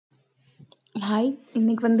Hi!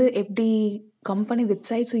 இன்னைக்கு வந்து எப்படி கம்பெனி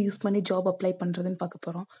வெப்சைட்ஸ யூஸ் பண்ணி ஜாப் அப்ளை பண்றதுன்னு பார்க்க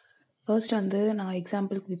போறோம். ஃபர்ஸ்ட் வந்து நான்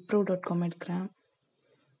எக்ஸாம்பிளுக்கு wipro.com எடுக்கிறேன்.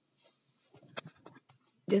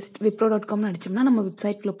 ஜஸ்ட் wipro.comனு அடிச்சோம்னா நம்ம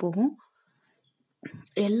வெப்சைட்குள்ள போகும்.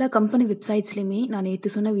 எல்லா கம்பெனி வெப்சைட்ஸ்லயுமே நான்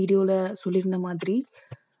நேத்து சொன்ன வீடியோல சொல்லியிருந்த மாதிரி,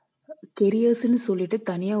 கெரியர்ஸ்ன்னு சொல்லிட்டு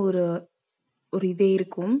தனியா ஒரு ஒரு இதே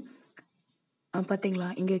இருக்கும். பார்த்தீங்களா?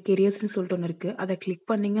 இங்க கெரியர்ஸ்ன்னு சொல்லிட்டு ஒண்ணு இருக்கு. அத கிளிக்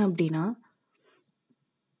பண்ணீங்க அப்படின்னா,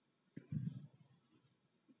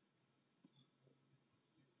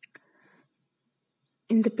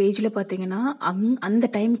 இந்த பேஜ்ல பார்த்தீங்கன்னா, அந்த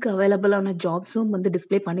டைம்க்கு அவைலபிளான ஜாப்ஸும் வந்து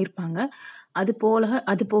டிஸ்ப்ளே பண்ணியிருப்பாங்க. அது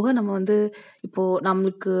போக நம்ம வந்து இப்போ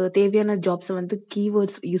நம்மளுக்கு தேவையான ஜாப்ஸ வந்து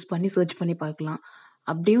கீவேர்ட்ஸ் யூஸ் பண்ணி சர்ச் பண்ணி பார்க்கலாம்.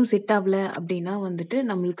 அப்படியும் செட் ஆகல அப்படின்னா வந்துட்டு,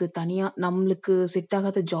 நம்மளுக்கு செட்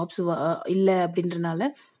ஆகாத ஜாப்ஸ் இல்ல அப்படின்றனால,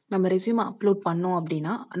 நம்ம ரெஸ்யூம அப்லோட் பண்ணோம்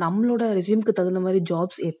அப்படின்னா, நம்மளோட ரெஸ்யூம்க்கு தகுந்த மாரி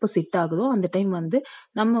ஜாப்ஸ் எப்போ செட் ஆகுதோ, அந்த டைம் வந்து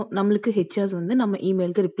நம்மளுக்கு ஹெச்ஆர்ஸ் வந்து நம்ம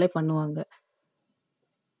இமெயிலுக்கு ரிப்ளை பண்ணுவாங்க.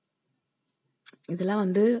 இதெல்லாம்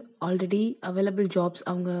வந்து ஆல்ரெடி அவைலபிள் ஜாப்ஸ்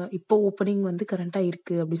அவங்க இப்போ ஓப்பனிங் வந்து கரண்ட்டா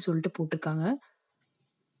இருக்கு அப்படின்னு சொல்லிட்டு போட்டிருக்காங்க.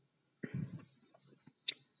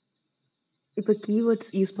 இப்போ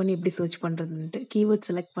கீவேர்ட்ஸ் யூஸ் பண்ணி எப்படி சர்ச் பண்றதுன்ட்டு, கீவேர்ட்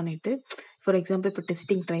செலக்ட் பண்ணிட்டு, ஃபார் எக்ஸாம்பிள் இப்போ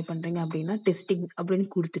டெஸ்டிங் ட்ரை பண்றீங்க அப்படின்னா, டெஸ்டிங் அப்படின்னு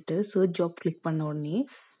குடுத்துட்டு, சர்ச் ஜாப் கிளிக் பண்ண உடனே,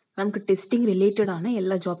 நமக்கு டெஸ்டிங் ரிலேட்டடான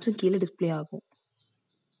எல்லா ஜாப்ஸும் கீழ டிஸ்ப்ளே ஆகும்.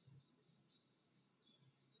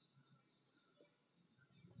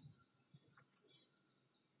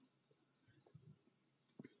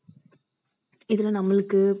 இதுல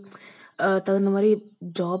நம்மளுக்கு தகுந்த மாரி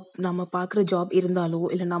நம்ம பார்க்குற ஜாப் இருந்தாலோ,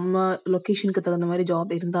 இல்ல நம்ம லொகேஷனுக்கு தகுந்த மாரி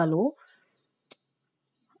ஜாப் இருந்தாலோ,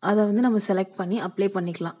 அத வந்து நம்ம செலக்ட் பண்ணி அப்ளை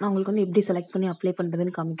பண்ணிக்கலாம். நான் உங்களுக்கு வந்து எப்படி செலக்ட் பண்ணி அப்ளை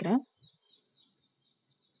பண்றதுன்னு காமிக்கிறேன்.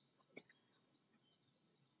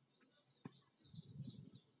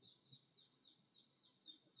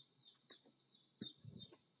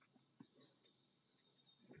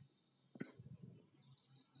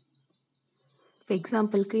 இப்போ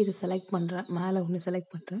எக்ஸாம்பிளுக்கு இத செலக்ட் பண்றேன். மேல ஒண்ணு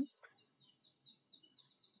செலக்ட் பண்றேன்.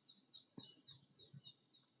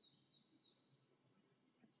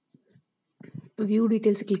 வியூ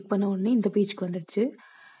டீட்டெயில்ஸ் கிளிக் பண்ண உடனே இந்த பேஜ்க்கு வந்துடுச்சு.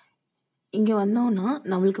 இங்க வந்தோம்னா,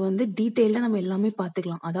 நம்மளுக்கு வந்து டீட்டெயில்டா நம்ம எல்லாமே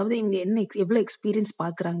பார்த்துக்கலாம். அதாவது இவங்க எவ்வளோ எக்ஸ்பீரியன்ஸ்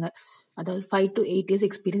பார்க்குறாங்க. அதாவது 5 டூ 8 இயர்ஸ்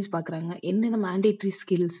எக்ஸ்பீரியன்ஸ் பார்க்குறாங்க. என்னென்ன மேண்டேட்டரி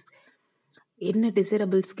ஸ்கில்ஸ், என்ன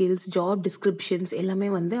டிசைரபிள் ஸ்கில்ஸ், ஜாப் டிஸ்கிரிப்ஷன்ஸ் எல்லாமே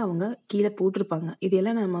வந்து அவங்க கீழ போட்டிருப்பாங்க.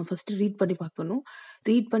 இதெல்லாம் நம்ம ஃபர்ஸ்ட்டு ரீட் பண்ணி பார்க்கணும்.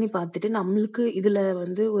 ரீட் பண்ணி பார்த்துட்டு நம்மளுக்கு இதுல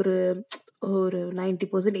வந்து ஒரு ஒரு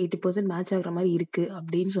 90% 80% மேட்ச் ஆகுற மாரி இருக்கு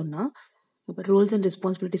அப்படின்னு சொன்னா, இப்ப ரோல்ஸ் அண்ட்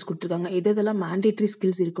ரெஸ்பான்சிபிலிட்டீஸ் குடுத்துருக்காங்க. எதெல்லாம் மேண்டேட்டரி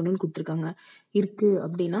ஸ்கில்ஸ் இருக்கணும்னு குடுத்துருக்காங்க. இருக்கு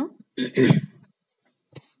அப்படின்னா,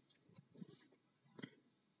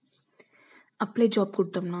 அப்ளை ஜாப்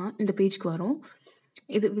குடுத்தோம்னா, இந்த பேஜ்க்கு வரும்.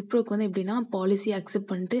 இது விப்ரோக்கு வந்து எப்படின்னா, பாலிசி அக்செப்ட்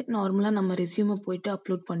பண்ணிட்டு நார்மலா நம்ம ரெஸ்யூம போயிட்டு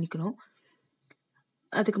அப்லோட் பண்ணிக்கணும்.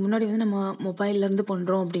 அதுக்கு முன்னாடி வந்து நம்ம மொபைல்லேருந்து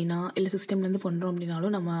பண்றோம் அப்படின்னா, இல்ல சிஸ்டம்லேருந்து பண்றோம்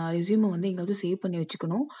அப்படின்னாலும், நம்ம ரெஸ்யூம வந்து எங்கேயாவது சேவ் பண்ணி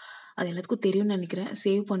வச்சுக்கணும். அது எல்லாத்துக்கும் தெரியும்னு நெனைக்கிறேன்.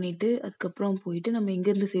 சேவ் பண்ணிட்டு, அதுக்கப்புறம் போயிட்டு நம்ம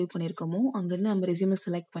எங்கேருந்து சேவ் பண்ணியிருக்கோமோ, அங்கேருந்து நம்ம ரெஸ்யூம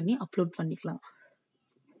செலக்ட் பண்ணி அப்லோட் பண்ணிக்கலாம்.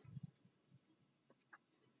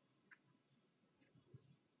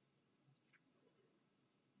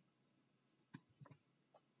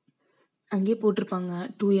 அங்கேயே போட்டிருப்பாங்க.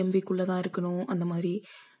 2 எம்பிக்குள்ள தான் இருக்கணும், அந்த மாரி.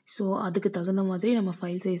 ஸோ, அதுக்கு தகுந்த மாதிரி நம்ம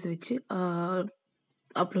ஃபைல் சைஸ் வச்சு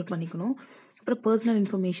அப்லோட் பண்ணிக்கணும். அப்புறம் பெர்சனல்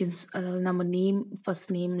இன்ஃபர்மேஷன்ஸ் அதாவது நம்ம name,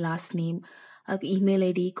 first name, last name, அதுக்கு இமெயில்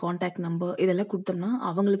ஐடி, கான்டாக்ட் நம்பர் இதெல்லாம் குடுத்தோம்னா,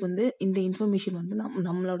 அவங்களுக்கு வந்து இந்த இன்ஃபர்மேஷன் வந்து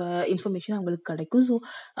நம்மளோட இன்ஃபர்மேஷன் அவங்களுக்கு கிடைக்கும். ஸோ,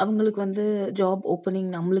 அவங்களுக்கு வந்து ஜாப்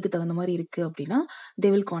ஓப்பனிங் நம்மளுக்கு தகுந்த மாரி இருக்கு அப்டின்னா,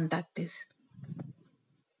 they will contact as.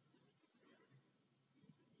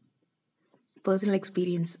 Personal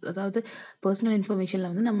experience அதாவது பெர்சனல் இன்ஃபர்மேஷன்ல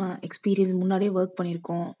வந்து நம்ம எக்ஸ்பீரியன்ஸ் முன்னாடியே ஒர்க்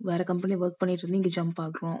பண்ணியிருக்கோம். வேற கம்பெனில ஒர்க் பண்ணிட்டு இருந்து இங்க ஜம்ப்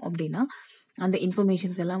ஆகுறோம் அப்டின்னா, அந்த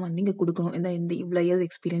இன்ஃபர்மேஷன்ஸ் எல்லாம் வந்து இங்க குடுக்கணும். இந்த இந்த இவ்ளோ இயர்ஸ்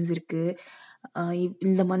எக்ஸ்பீரியன்ஸ் இருக்கு.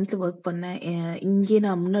 இந்த மந்த் ஒர்க் பண்ணேன். இங்கேயே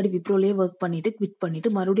நான் முன்னாடி விப்ரோலயே ஒர்க் பண்ணிட்டு, குவிட் பண்ணிட்டு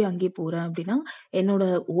மறுபடியும் அங்கேயே போறேன் அப்டின்னா, என்னோட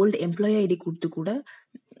ஓல்டு எம்ப்ளாயி ஐடி குடுத்து கூட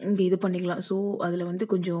இங்க இது பண்ணிக்கலாம். ஸோ, அதுல வந்து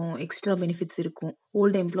கொஞ்சம் எக்ஸ்ட்ரா பெனிஃபிட்ஸ் இருக்கும்.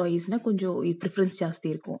 ஓல்டு எம்ப்ளாயீஸ்னா கொஞ்சம் ப்ரிஃபரன்ஸ் ஜாஸ்தி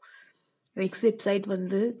இருக்கும். நெக்ஸ்ட் வெப்சைட்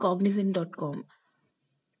வந்து cognizant.com.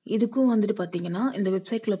 இதுக்கும் வந்துட்டு பார்த்தீங்கன்னா, இந்த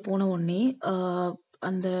வெப்சைட்குள்ள போன உடனே,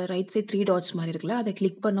 அந்த ரைட் சைட் 3 டாட்ஸ் மாரி இருக்குல்ல, அத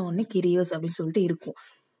கிளிக் பண்ண உடனே கெரியர்ஸ் அப்படின்னு சொல்லிட்டு இருக்கும்.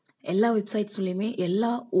 எல்லா வெப்சைட்ஸ்லயுமே,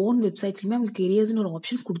 எல்லா ஓன் வெப்சைட்ஸ்லயுமே அவங்க கெரியர்ஸ்ன்னு ஒரு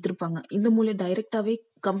ஆப்ஷன் குடுத்துருப்பாங்க. இந்த மூலியம் டைரக்ட்டாவே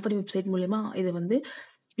கம்பெனி வெப்சைட் மூலியமா இத வந்து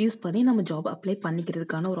யூஸ் பண்ணி நம்ம ஜாப் அப்ளை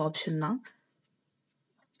பண்ணிக்கிறதுக்கான ஒரு ஆப்ஷன் தான்.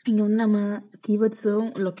 இங்க வந்து நம்ம கீவேர்ட்ஸும்,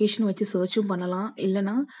 லொகேஷன் வச்சு சர்ச்சும் பண்ணலாம்.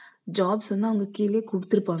 இல்லன்னா, ஜாப்ஸ் வந்து அவங்க கீழயே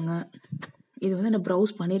குடுத்துருப்பாங்க. இது வந்து நான்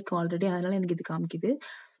ப்ரௌஸ் பண்ணியிருக்கேன் ஆல்ரெடி. அதனால எனக்கு இது காமிக்குது.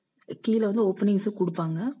 கீழே வந்து ஓப்பனிங்ஸும்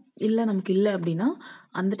குடுப்பாங்க. இல்ல நமக்கு இல்ல அப்டின்னா,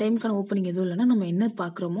 அந்த டைம்க்கான ஓப்பனிங் எதுவும் இல்லன்னா, நம்ம என்ன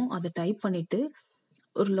பார்க்குறோமோ அத டைப் பண்ணிட்டு,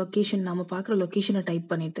 ஒரு லொகேஷன் நம்ம பார்க்குற லொகேஷன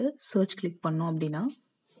டைப் பண்ணிட்டு, சர்ச் கிளிக் பண்ணோம் அப்டின்னா,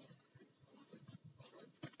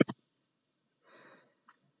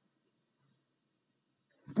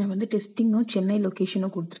 நான் வந்து டெஸ்டிங்கும் சென்னை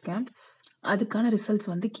லொகேஷனும் குடுத்துருக்கேன். அதுக்கான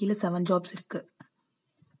ரிசல்ட்ஸ் வந்து கீழ 7 ஜாப்ஸ் இருக்கு.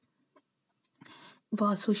 இப்போ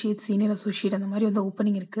அசோசியேட், சீனியர் அசோசியேட் அந்த மாரி வந்து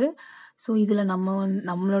ஓப்பனிங் இருக்கு. ஸோ, இதில நம்ம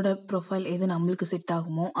நம்மளோட ப்ரொஃபைல் எது நம்மளுக்கு செட்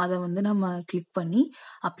ஆகுமோ, அத வந்து நம்ம கிளிக் பண்ணி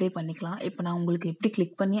அப்ளை பண்ணிக்கலாம். இப்ப நான் உங்களுக்கு எப்படி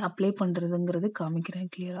கிளிக் பண்ணி அப்ளை பண்றதுங்கிறது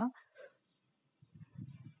காமிக்கிறேன் கிளியரா.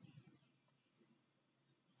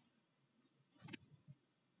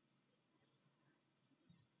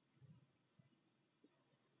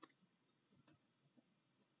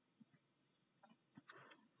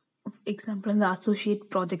 எக்ஸாம்பிள் இந்த அசோசியேட்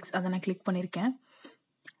ப்ராஜெக்ட்ஸ் அத நான் கிளிக் பண்ணியிருக்கேன்.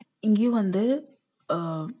 இங்கேயும் வந்து அ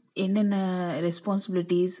என்னென்ன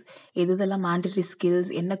ரெஸ்பான்சிபிலிட்டீஸ், எது எதெல்லாம் மேண்டேட்டரி ஸ்கில்ஸ்,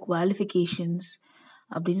 என்ன குவாலிஃபிகேஷன்ஸ்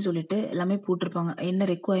அப்படின்னு சொல்லிட்டு எல்லாமே போட்டிருப்பாங்க. என்ன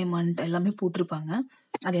ரெக்வயர்மென்ட் எல்லாமே போட்டிருப்பாங்க.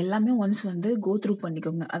 அது எல்லாமே ஒன்ஸ் வந்து கோ த்ரூ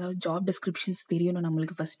பண்ணிக்கோங்க. அதாவது ஜாப் டிஸ்கிரிப்ஷன்ஸ் தெரியணும்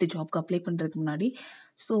நம்மளுக்கு ஃபர்ஸ்ட்டு ஜாப்க்கு அப்ளை பண்றதுக்கு முன்னாடி.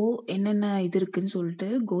 ஸோ என்னென்ன இது இருக்குன்னு சொல்லிட்டு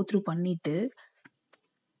கோ த்ரூ பண்ணிட்டு,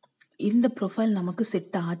 இந்த ப்ரொஃபைல் நமக்கு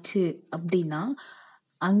செட் ஆச்சு அப்படின்னா,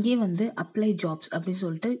 அங்கேயே வந்து அப்ளை ஜாப்ஸ் அப்படின்னு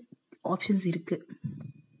சொல்லிட்டு ஆப்ஷன்ஸ் இருக்கு.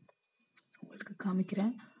 உங்களுக்கு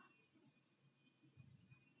காமிக்கிறேன்.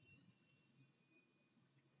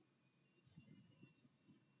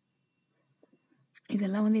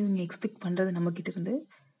 இதெல்லாம் வந்து இவங்க எக்ஸ்பெக்ட் பண்றது நம்மகிட்ட இருந்து.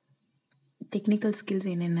 டெக்னிக்கல் ஸ்கில்ஸ்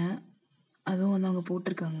என்னென்ன, அதுவும் வந்து அவங்க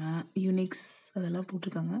போட்டிருக்காங்க. யூனிக்ஸ் அதெல்லாம்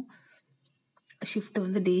போட்டிருக்காங்க. ஷிஃப்ட்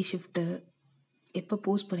வந்து டே ஷிஃப்ட்டு, எப்போ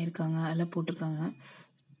போஸ்ட் பண்ணியிருக்காங்க அதெல்லாம் போட்டிருக்காங்க.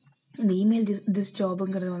 இந்த இமெயில் திஸ்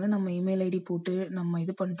ஜாப்ங்கிறது வந்து நம்ம இமெயில் ஐடி போட்டு நம்ம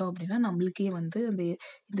இது பண்ணிட்டோம் அப்படின்னா, நம்மளுக்கே வந்து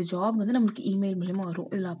இந்த ஜாப் வந்து நம்மளுக்கு இமெயில் மூலியமா வரும்.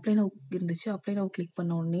 இதில அப்ளை நவ் இருந்துச்சு. அப்ளை நவ் கிளிக்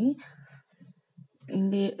பண்ண உடனே,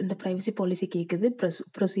 இங்கே இந்த பிரைவசி பாலிசி கேட்குது.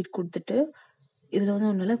 ப்ரொசீட் குடுத்துட்டு, இதில வந்து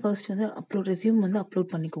ஒண்ணும் இல்ல. ஃபர்ஸ்ட் வந்து ரெஸ்யூம் வந்து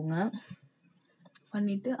அப்லோட் பண்ணிக்கோங்க.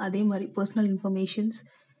 பண்ணிட்டு அதே மாரி personal informations,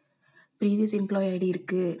 previous employee ID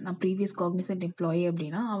இருக்கு. நான் ப்ரீவியஸ் காக்னிசன்ட் எம்ப்ளாயி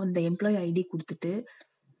அப்படின்னா, அந்த எம்ப்ளாயி ஐடி குடுத்துட்டு,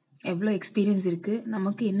 எவ்வளோ எக்ஸ்பீரியன்ஸ் இருக்கு,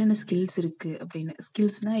 நமக்கு என்னென்ன ஸ்கில்ஸ் இருக்கு அப்படின்னு.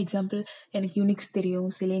 ஸ்கில்ஸ்னா எக்ஸாம்பிள் எனக்கு யூனிக்ஸ் தெரியும்,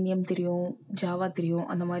 செலேனியம் தெரியும், ஜாவா தெரியும்.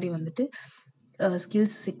 அந்த மாரி வந்துட்டு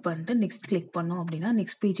ஸ்கில்ஸ் செட் பண்ணிட்டு நெக்ஸ்ட் கிளிக் பண்ணோம் அப்படின்னா,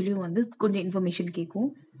 நெக்ஸ்ட் பேஜ்லயும் வந்து கொஞ்சம் இன்ஃபர்மேஷன் கேட்கும்.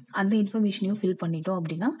 அந்த இன்ஃபர்மேஷனையும் ஃபில் பண்ணிட்டோம்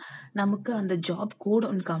அப்படின்னா, நமக்கு அந்த ஜாப் கோட்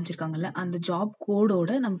ஒண்ணு காமிச்சிருக்காங்கல்ல, அந்த ஜாப்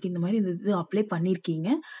கோடோட நமக்கு இந்த மாரி இந்த இது அப்ளை பண்ணியிருக்கீங்க.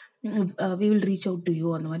 We will reach out two you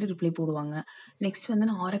அந்த மாரி ரிப்ளை போடுவாங்க. நெக்ஸ்ட் வந்து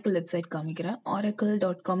நான் ஆரக்கிள் வெப்சைட் காமிக்கிறேன்.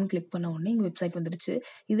 oracle.com கிளிக் பண்ண உடனே எங்க வெப்சைட் வந்துடுச்சு.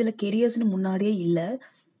 இதில கெரியர்ஸ்ன்னு முன்னாடியே இல்ல.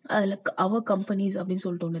 அதில அவர் கம்பெனிஸ் அப்படின்னு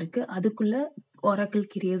சொல்லிட்டு ஒண்ணு இருக்கு. அதுக்குள்ள oracle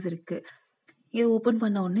கெரியர்ஸ் இருக்கு. இத ஓப்பன்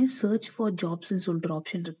பண்ண உடனே சர்ச் ஃபார் ஜாப்ஸ்ன்னு சொல்லிட்டு ஒரு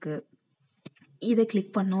ஆப்ஷன் இருக்கு. இத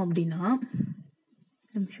கிளிக் பண்ணோம் அப்படின்னா,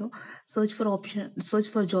 நிமிஷம் search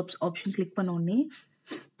for jobs option click பண்ண உடனே,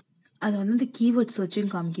 அது வந்து இந்த கீவேர்ட்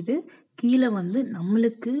சர்ச்சுன்னு காமிக்குது. கீழ வந்து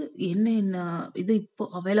நம்மளுக்கு என்ன இது இப்போ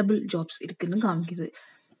அவைலபிள் ஜாப்ஸ் இருக்குன்னு காமிக்குது.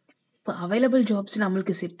 இப்போ அவைலபிள் ஜாப்ஸ்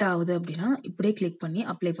நம்மளுக்கு செட் ஆகுது அப்படின்னா, இப்படியே கிளிக் பண்ணி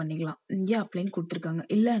அப்ளை பண்ணிக்கலாம். இங்கே அப்ளைன்னு குடுத்துருக்காங்க.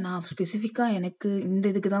 இல்ல நான் ஸ்பெசிஃபிக்கா எனக்கு இந்த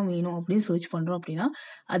இதுக்கு தான் வேணும் அப்படின்னு சர்ச் பண்றோம் அப்படின்னா,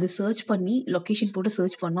 அது சர்ச் பண்ணி லொகேஷன் போட்டு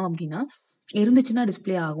சர்ச் பண்ணோம் அப்படின்னா, இருந்துச்சுன்னா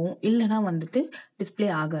டிஸ்ப்ளே ஆகும். இல்லன்னா வந்துட்டு டிஸ்ப்ளே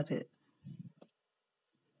ஆகாது.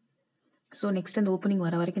 ஸோ நெக்ஸ்ட் அந்த ஓப்பனிங்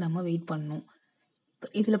வர வரைக்கும் நம்ம வெயிட் பண்ணணும்.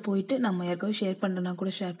 இதில போயிட்டு நம்ம யாருக்காவது ஷேர் பண்றதுனா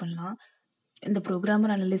கூட ஷேர் பண்ணலாம். இந்த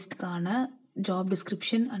programmer அனலிஸ்ட்க்கான job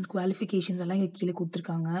description and qualifications எல்லாம் இங்க கீழ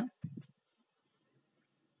குடுத்துருக்காங்க.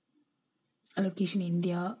 லொகேஷன்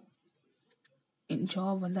இந்தியா,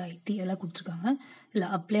 ஜாப் வந்து ஐடி எல்லாம் குடுத்துருக்காங்க. இல்ல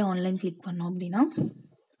அப்ளை ஆன்லைன் கிளிக் பண்ணோம் அப்படின்னா,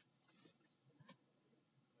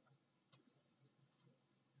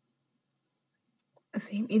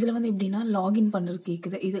 சேம் இதில வந்து எப்படின்னா லாகின் பண்றது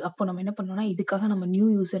கேட்குது. இது அப்போ நம்ம என்ன பண்ணணும்னா, இதுக்காக நம்ம நியூ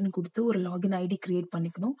யூசர்ன்னு குடுத்து ஒரு லாகின் ஐடி கிரியேட்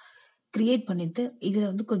பண்ணிக்கணும். கிரியேட் பண்ணிட்டு, இதில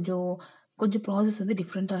வந்து கொஞ்சம் கொஞ்சம் ப்ராசஸ் வந்து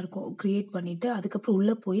டிஃப்ரெண்ட்டா இருக்கும். கிரியேட் பண்ணிட்டு, அதுக்கப்புறம்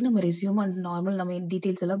உள்ள போய் நம்ம ரெஸ்யூம் அண்ட் நார்மல் நம்ம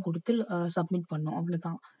டீட்டெயில்ஸ் எல்லாம் குடுத்து சப்மிட் பண்ணணும்.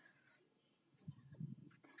 அவ்வளோதான்.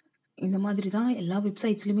 இந்த மாதிரி தான் எல்லா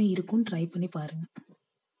வெப்சைட்ஸ்லயுமே இருக்கும். ட்ரை பண்ணி பாருங்க.